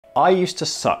I used to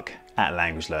suck at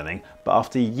language learning, but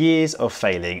after years of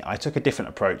failing, I took a different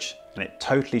approach and it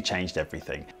totally changed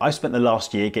everything. I spent the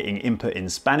last year getting input in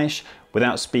Spanish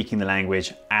without speaking the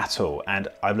language at all, and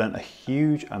I've learned a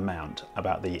huge amount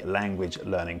about the language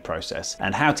learning process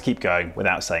and how to keep going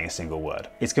without saying a single word.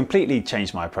 It's completely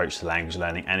changed my approach to language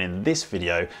learning, and in this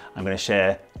video, I'm going to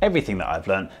share everything that I've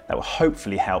learned that will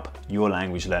hopefully help your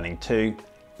language learning too,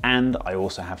 and I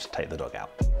also have to take the dog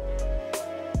out.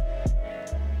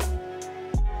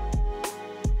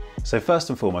 So first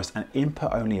and foremost, an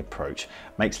input-only approach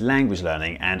makes language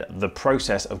learning and the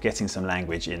process of getting some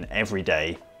language in every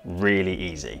day really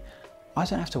easy. I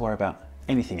don't have to worry about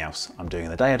anything else I'm doing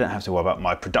in the day. I don't have to worry about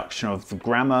my production of the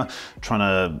grammar, trying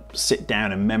to sit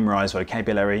down and memorize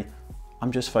vocabulary.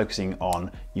 I'm just focusing on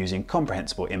using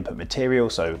comprehensible input material,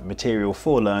 so material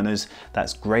for learners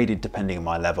that's graded depending on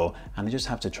my level, and I just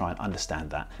have to try and understand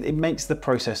that. It makes the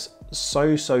process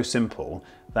so simple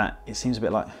that it seems a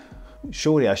bit like,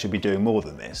 surely I should be doing more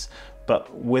than this,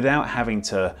 but without having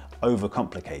to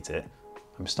overcomplicate it,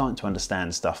 I'm starting to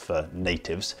understand stuff for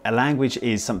natives. A language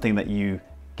is something that you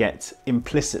get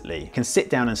implicitly. You can sit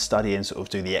down and study and sort of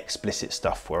do the explicit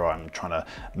stuff where I'm trying to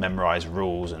memorize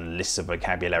rules and lists of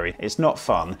vocabulary. It's not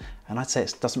fun, and I'd say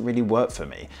it doesn't really work for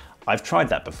me. I've tried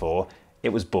that before, it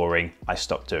was boring, I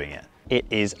stopped doing it. It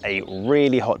is a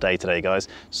really hot day today, guys,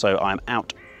 so I'm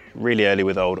out really early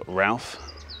with old Ralph,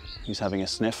 who's having a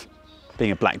sniff.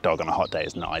 Being a black dog on a hot day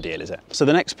is not ideal, is it? So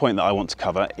the next point that I want to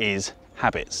cover is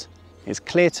habits. It's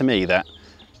clear to me that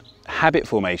habit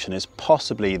formation is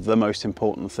possibly the most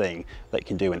important thing that you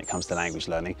can do when it comes to language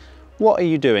learning. What are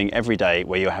you doing every day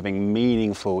where you're having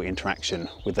meaningful interaction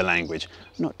with the language?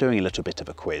 Not doing a little bit of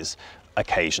a quiz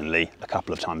occasionally, a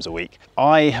couple of times a week.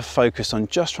 I have focused on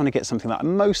just trying to get something that I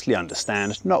mostly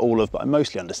understand, not all of, but I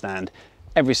mostly understand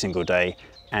every single day,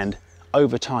 and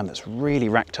over time that's really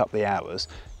racked up the hours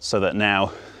so that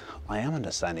now I am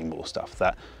understanding more stuff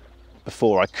that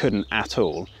before I couldn't at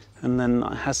all, and then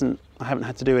I haven't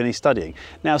had to do any studying.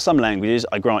 Now some languages,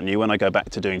 I grant you, when I go back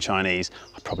to doing Chinese,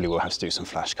 I probably will have to do some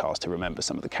flashcards to remember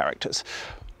some of the characters.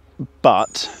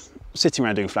 But sitting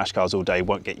around doing flashcards all day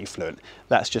won't get you fluent.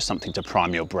 That's just something to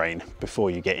prime your brain before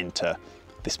you get into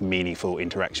this meaningful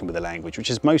interaction with the language,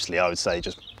 which is mostly, I would say,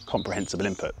 just comprehensible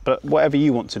input. But whatever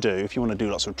you want to do, if you want to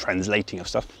do lots of translating of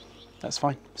stuff, that's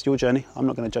fine. It's your journey. I'm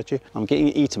not going to judge you. I'm getting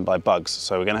eaten by bugs,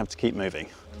 so we're going to have to keep moving.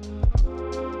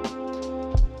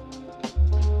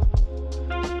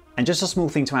 And just a small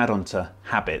thing to add on to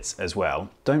habits as well.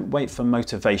 Don't wait for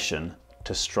motivation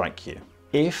to strike you.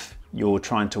 If you're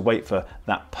trying to wait for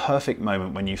that perfect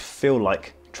moment when you feel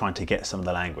like trying to get some of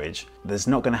the language, there's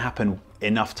not going to happen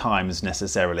enough times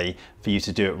necessarily for you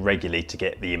to do it regularly to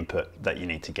get the input that you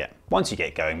need to get. Once you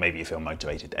get going, maybe you feel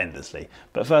motivated endlessly.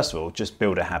 But first of all, just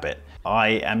build a habit. I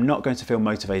am not going to feel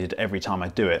motivated every time I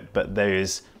do it, but there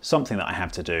is something that I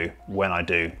have to do when I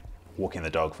do walking the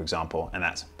dog, for example, and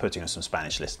that's putting on some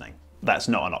Spanish listening. That's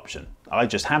not an option. I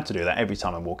just have to do that every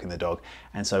time I'm walking the dog.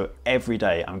 And so every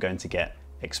day I'm going to get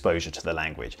exposure to the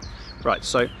language. Right,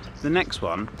 so the next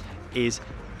one is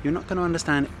you're not going to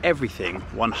understand everything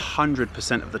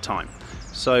 100% of the time.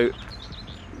 So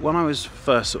when I was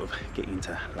first sort of getting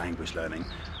into language learning,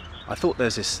 I thought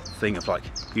there's this thing of like,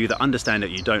 you either understand it or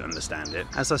you don't understand it.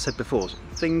 As I said before,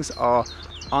 things are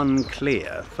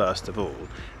unclear first of all,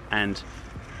 and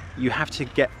you have to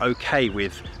get okay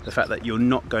with the fact that you're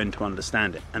not going to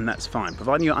understand it, and that's fine,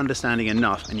 providing you're understanding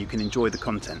enough and you can enjoy the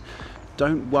content.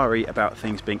 Don't worry about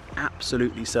things being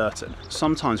absolutely certain.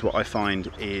 Sometimes what I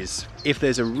find is if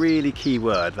there's a really key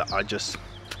word that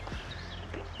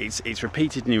it's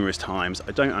repeated numerous times,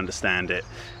 I don't understand it,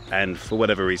 and for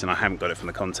whatever reason I haven't got it from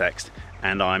the context,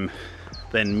 and I'm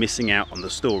then missing out on the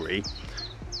story,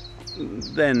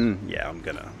 then yeah, I'm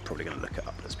probably gonna look it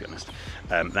up, let's be honest.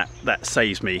 That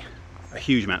saves me a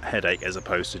huge amount of headache as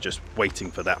opposed to just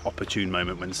waiting for that opportune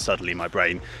moment when suddenly my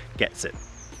brain gets it.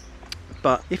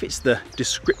 But if it's the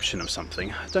description of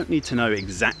something, I don't need to know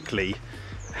exactly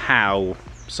how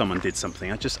someone did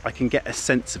something. I can get a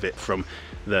sense of it from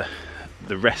the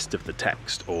rest of the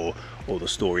text or the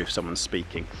story of someone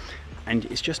speaking. And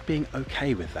it's just being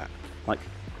okay with that. Like,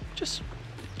 just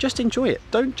enjoy it.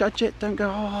 Don't judge it. Don't go,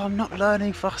 oh, I'm not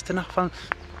learning fast enough.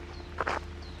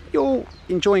 You're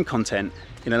enjoying content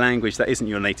in a language that isn't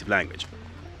your native language.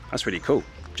 That's really cool.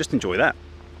 Just enjoy that.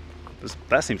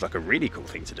 That seems like a really cool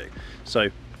thing to do. So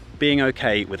being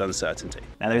okay with uncertainty.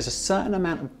 Now there's a certain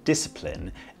amount of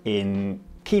discipline in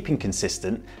keeping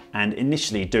consistent and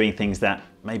initially doing things that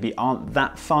maybe aren't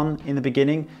that fun in the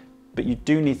beginning, but you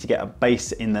do need to get a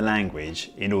base in the language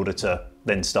in order to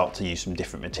then start to use some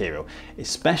different material.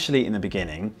 Especially in the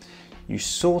beginning, you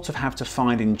sort of have to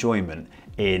find enjoyment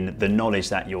in the knowledge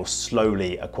that you're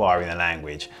slowly acquiring the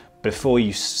language before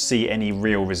you see any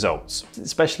real results.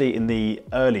 Especially in the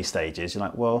early stages, you're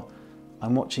like, well,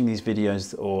 I'm watching these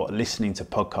videos or listening to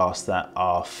podcasts that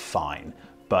are fine,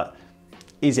 but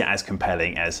is it as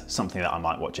compelling as something that I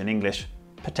might watch in English?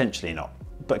 Potentially not.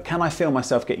 But can I feel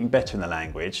myself getting better in the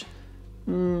language?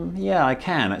 Yeah, I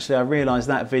can. Actually, I realized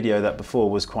that video that before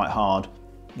was quite hard,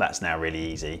 that's now really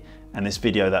easy. And this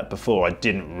video that before I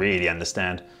didn't really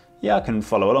understand, yeah, I can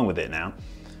follow along with it now.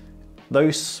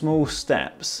 Those small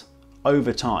steps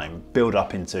over time build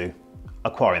up into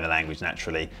acquiring the language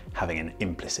naturally, having an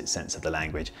implicit sense of the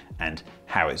language and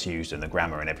how it's used and the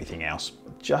grammar and everything else.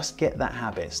 Just get that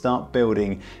habit, start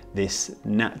building this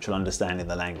natural understanding of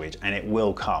the language, and it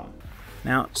will come.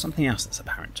 Now, something else that's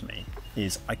apparent to me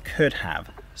is I could have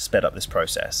sped up this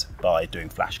process by doing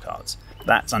flashcards.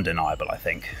 That's undeniable, I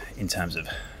think, in terms of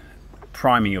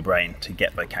priming your brain to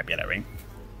get vocabulary.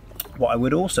 What I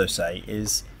would also say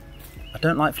is I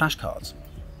don't like flashcards,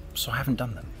 so I haven't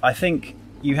done them. I think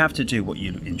you have to do what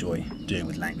you enjoy doing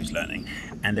with language learning.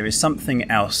 And there is something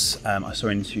else I saw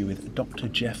an interview with Dr.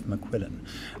 Jeff McQuillan,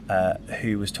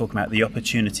 who was talking about the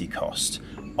opportunity cost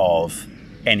of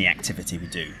any activity we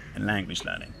do in language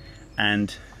learning.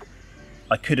 And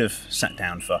I could have sat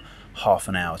down for half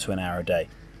an hour to an hour a day.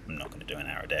 I'm not going to do an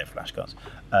hour a day of flashcards,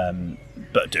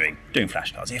 but doing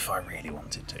flashcards if I really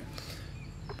wanted to.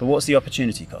 But what's the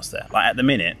opportunity cost there? Like at the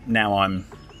minute, now I'm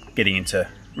getting into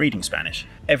reading Spanish.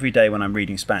 Every day when I'm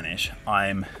reading Spanish,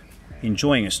 I'm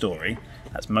enjoying a story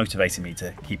that's motivating me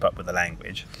to keep up with the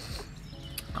language.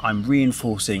 I'm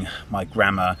reinforcing my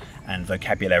grammar and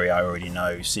vocabulary I already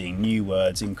know, seeing new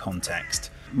words in context.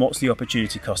 What's the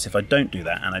opportunity cost if I don't do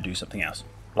that and I do something else,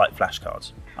 like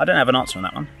flashcards? I don't have an answer on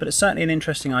that one, but it's certainly an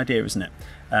interesting idea, isn't it?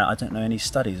 I don't know any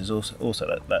studies also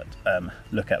that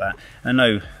look at that. And I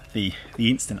know the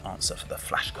instant answer for the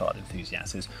flashcard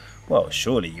enthusiast is, well,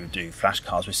 surely you would do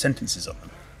flashcards with sentences on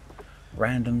them.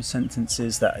 Random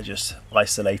sentences that are just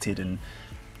isolated and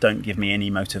don't give me any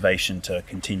motivation to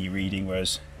continue reading,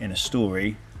 whereas in a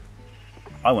story,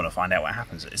 I want to find out what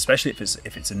happens, especially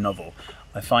if it's a novel.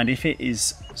 I find if it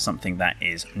is something that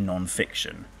is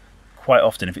non-fiction, quite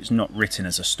often if it's not written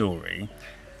as a story,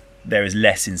 there is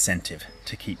less incentive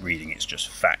to keep reading. It's just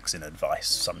facts and advice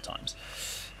sometimes.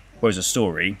 Whereas a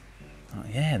story, oh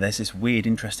yeah, there's this weird,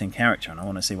 interesting character and I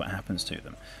want to see what happens to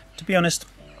them. To be honest,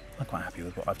 I'm quite happy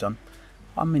with what I've done.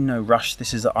 I'm in no rush.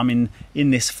 I'm in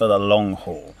this for the long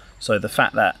haul. So the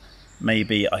fact that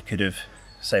maybe I could have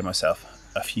saved myself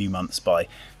a few months by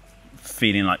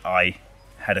feeling like I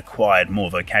had acquired more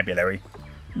vocabulary,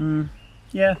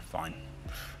 yeah, fine.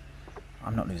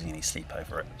 I'm not losing any sleep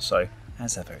over it. So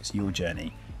as ever, it's your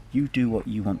journey. You do what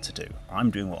you want to do.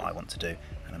 I'm doing what I want to do,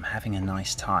 and I'm having a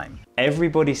nice time.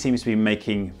 Everybody seems to be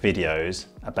making videos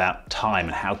about time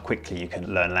and how quickly you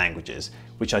can learn languages,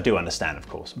 which I do understand, of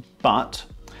course. But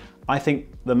I think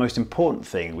the most important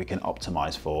thing we can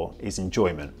optimize for is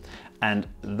enjoyment. And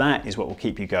that is what will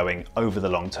keep you going over the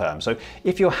long term. So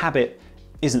if your habit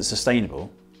isn't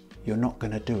sustainable, you're not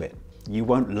going to do it. You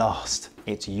won't last.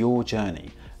 It's your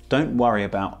journey. Don't worry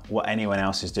about what anyone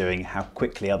else is doing, how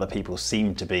quickly other people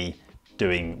seem to be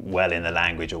doing well in the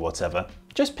language or whatever.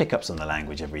 Just pick up some of the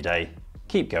language every day.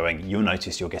 Keep going. You'll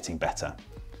notice you're getting better.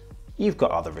 You've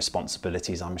got other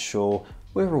responsibilities, I'm sure.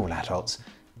 We're all adults.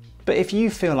 But if you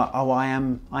feel like, oh, I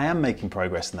am making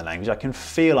progress in the language, I can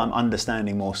feel I'm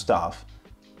understanding more stuff,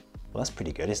 well, that's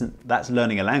pretty good, that's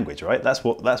learning a language, right? That's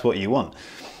what you want.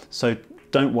 So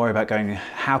don't worry about going,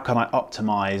 how can I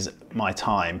optimize my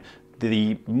time?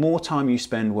 The more time you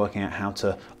spend working out how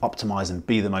to optimize and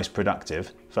be the most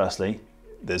productive, firstly,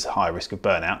 there's high risk of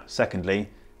burnout. Secondly,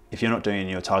 if you're not doing it in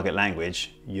your target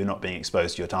language, you're not being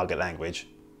exposed to your target language.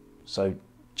 So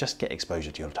just get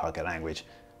exposure to your target language.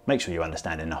 Make sure you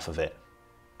understand enough of it.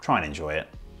 Try and enjoy it.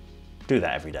 Do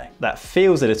that every day. That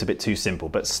feels a little bit too simple,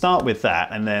 but start with that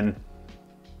and then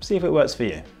see if it works for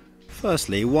you.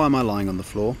 Firstly, why am I lying on the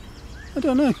floor? I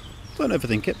don't know. Don't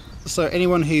overthink it. So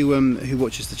anyone who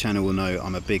watches the channel will know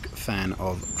I'm a big fan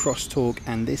of Crosstalk,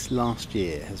 and this last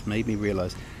year has made me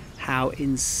realise how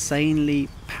insanely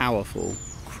powerful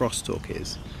Crosstalk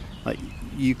is. Like,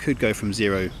 you could go from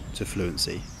 0 to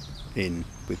fluency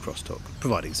with Crosstalk,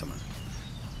 providing someone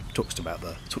talks about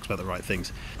the right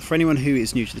things. For anyone who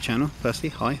is new to the channel, firstly,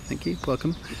 hi, thank you,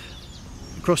 welcome.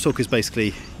 Crosstalk is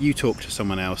basically you talk to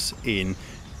someone else in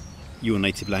your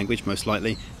native language, most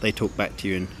likely. They talk back to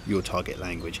you in your target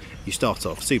language. You start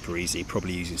off super easy,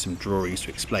 probably using some drawings to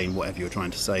explain whatever you're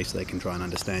trying to say so they can try and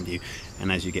understand you.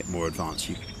 And as you get more advanced,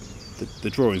 the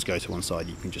drawings go to one side,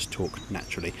 you can just talk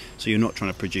naturally. So you're not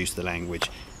trying to produce the language.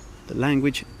 The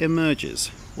language emerges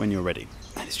when you're ready.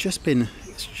 And it's just been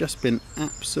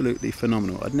absolutely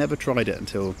phenomenal. I'd never tried it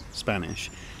until Spanish,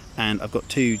 and I've got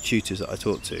 2 tutors that I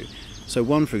talk to. So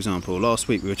one, for example, last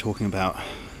week we were talking about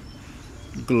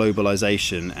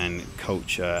globalization and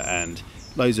culture and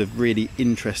loads of really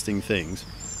interesting things.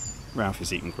 Ralph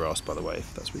is eating grass, by the way,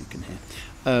 if that's what you can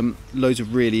hear. Loads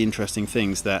of really interesting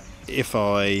things that if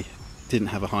I didn't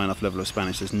have a high enough level of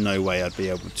Spanish, there's no way I'd be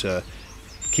able to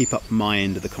keep up my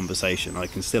end of the conversation. I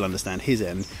can still understand his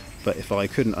end, but if I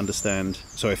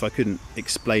couldn't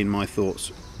explain my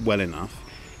thoughts well enough,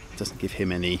 it doesn't give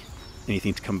him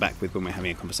anything to come back with when we're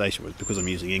having a conversation with. Because I'm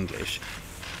using English,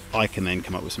 I can then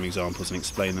come up with some examples and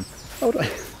explain them. Hold on.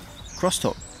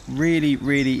 Crosstalk, really,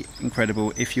 really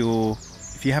incredible if you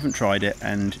haven't tried it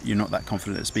and you're not that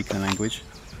confident at speaking the language.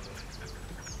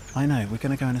 I know, we're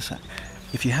going to go in a sec.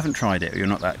 If you haven't tried it or you're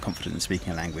not that confident in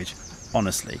speaking a language,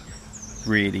 honestly,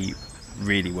 really,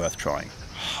 really worth trying.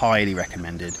 Highly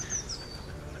recommended.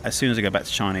 As soon as I go back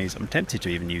to Chinese, I'm tempted to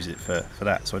even use it for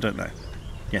that, so I don't know.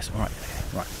 Yes, all right,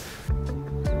 right.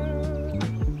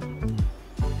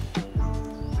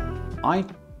 I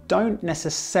don't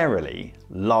necessarily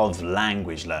love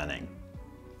language learning,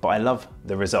 but I love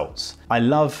the results. I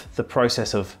love the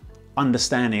process of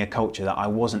understanding a culture that I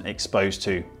wasn't exposed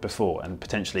to before, and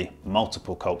potentially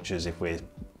multiple cultures if we're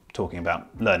talking about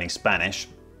learning Spanish.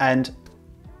 And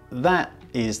that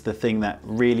is the thing that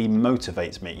really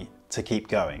motivates me to keep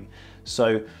going.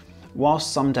 So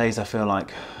whilst some days I feel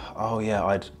like, oh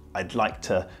yeah, I'd like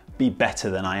to be better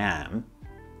than I am,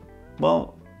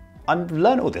 well, I've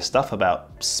learned all this stuff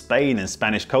about Spain and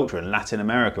Spanish culture and Latin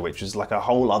America, which is like a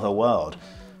whole other world.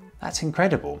 That's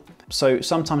incredible. So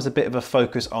sometimes a bit of a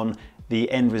focus on the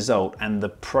end result and the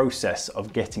process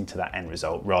of getting to that end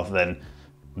result, rather than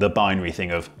the binary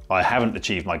thing of, I haven't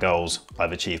achieved my goals,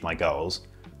 I've achieved my goals.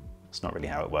 It's not really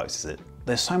how it works, is it?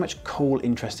 There's so much cool,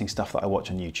 interesting stuff that I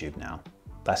watch on YouTube now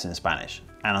that's in Spanish.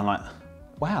 And I'm like,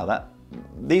 wow,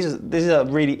 these are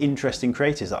really interesting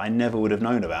creators that I never would have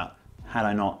known about had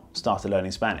I not started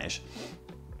learning Spanish.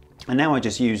 And now I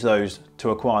just use those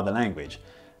to acquire the language.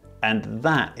 And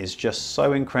that is just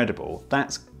so incredible.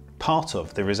 That's part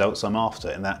of the results I'm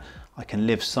after, in that I can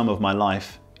live some of my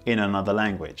life in another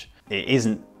language. It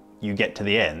isn't you get to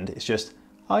the end, it's just,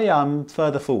 oh yeah, I'm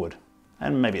further forward.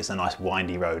 And maybe it's a nice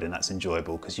windy road and that's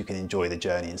enjoyable because you can enjoy the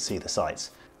journey and see the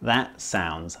sights. That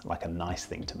sounds like a nice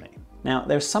thing to me. Now,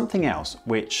 there's something else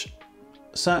which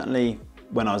certainly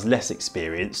when I was less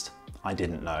experienced, I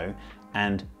didn't know,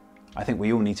 and I think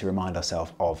we all need to remind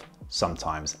ourselves of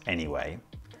sometimes anyway.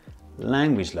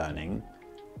 Language learning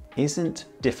isn't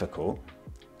difficult,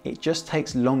 it just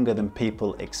takes longer than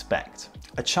people expect.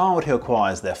 A child who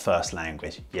acquires their first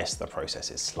language, yes, the process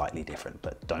is slightly different,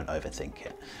 but don't overthink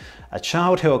it. A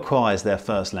child who acquires their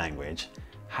first language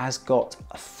has got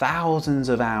thousands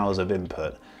of hours of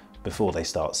input before they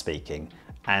start speaking.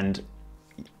 And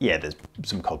yeah, there's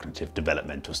some cognitive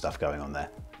developmental stuff going on there.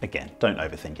 Again, don't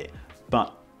overthink it.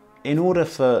 But in order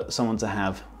for someone to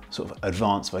have sort of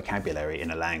advanced vocabulary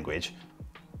in a language,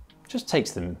 it just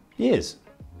takes them years.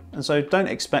 And so don't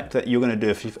expect that you're going to do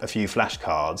a few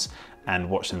flashcards and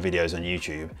watch some videos on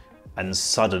YouTube and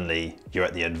suddenly you're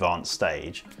at the advanced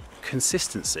stage.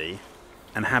 Consistency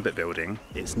and habit building,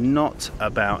 it's not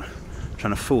about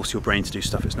trying to force your brain to do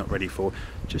stuff it's not ready for.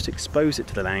 Just expose it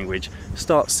to the language,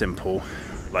 start simple,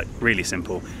 like really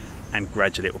simple, and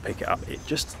gradually it will pick it up. It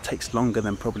just takes longer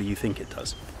than probably you think it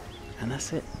does. And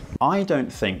that's it. I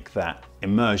don't think that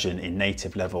immersion in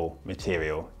native level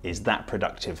material is that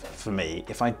productive for me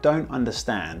if I don't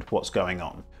understand what's going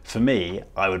on. For me,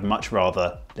 I would much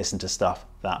rather listen to stuff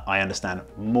that I understand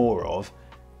more of.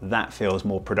 That feels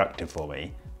more productive for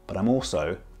me, but I'm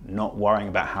also not worrying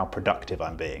about how productive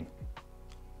I'm being,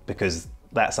 because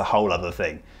that's a whole other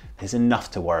thing. There's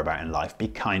enough to worry about in life. Be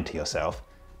kind to yourself.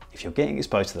 If you're getting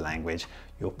exposed to the language,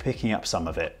 you're picking up some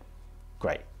of it,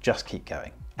 great, just keep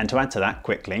going. And to add to that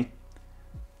quickly,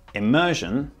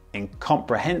 immersion in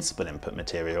comprehensible input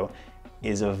material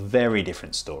is a very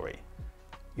different story.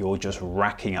 You're just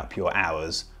racking up your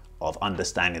hours of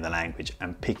understanding the language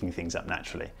and picking things up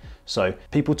naturally. So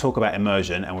people talk about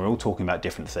immersion and we're all talking about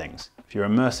different things. If you're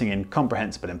immersing in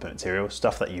comprehensible input material,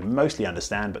 stuff that you mostly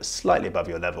understand but slightly above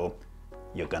your level,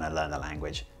 you're going to learn the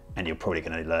language, and you're probably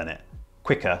going to learn it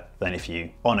quicker than if you,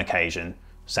 on occasion,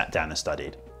 sat down and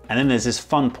studied. And then there's this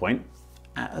fun point.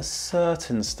 At a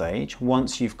certain stage,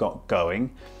 once you've got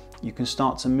going, you can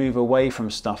start to move away from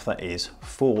stuff that is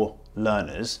for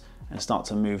learners and start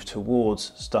to move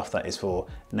towards stuff that is for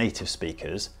native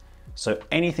speakers. So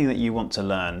anything that you want to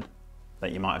learn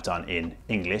that you might have done in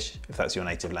English, if that's your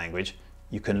native language,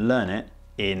 you can learn it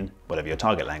in whatever your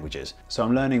target language is. So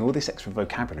I'm learning all this extra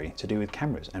vocabulary to do with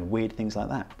cameras and weird things like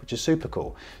that, which is super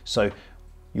cool. So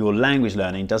your language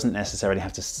learning doesn't necessarily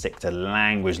have to stick to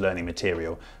language learning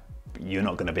material. You're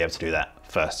not going to be able to do that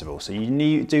first of all. So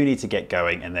you do need to get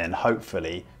going, and then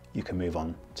hopefully you can move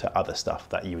on to other stuff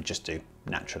that you would just do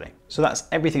naturally. So that's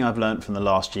everything I've learned from the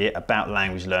last year about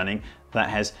language learning that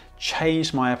has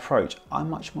changed my approach. I'm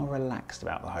much more relaxed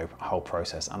about the whole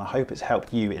process, and I hope it's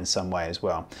helped you in some way as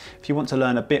well. If you want to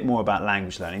learn a bit more about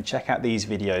language learning, check out these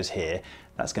videos here.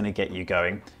 That's going to get you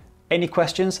going. Any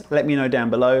questions, let me know down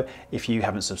below. If you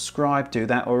haven't subscribed, do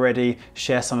that already.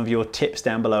 Share some of your tips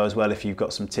down below as well if you've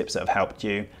got some tips that have helped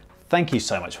you. Thank you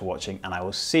so much for watching, and I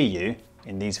will see you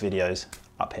in these videos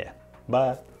up here.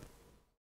 Bye.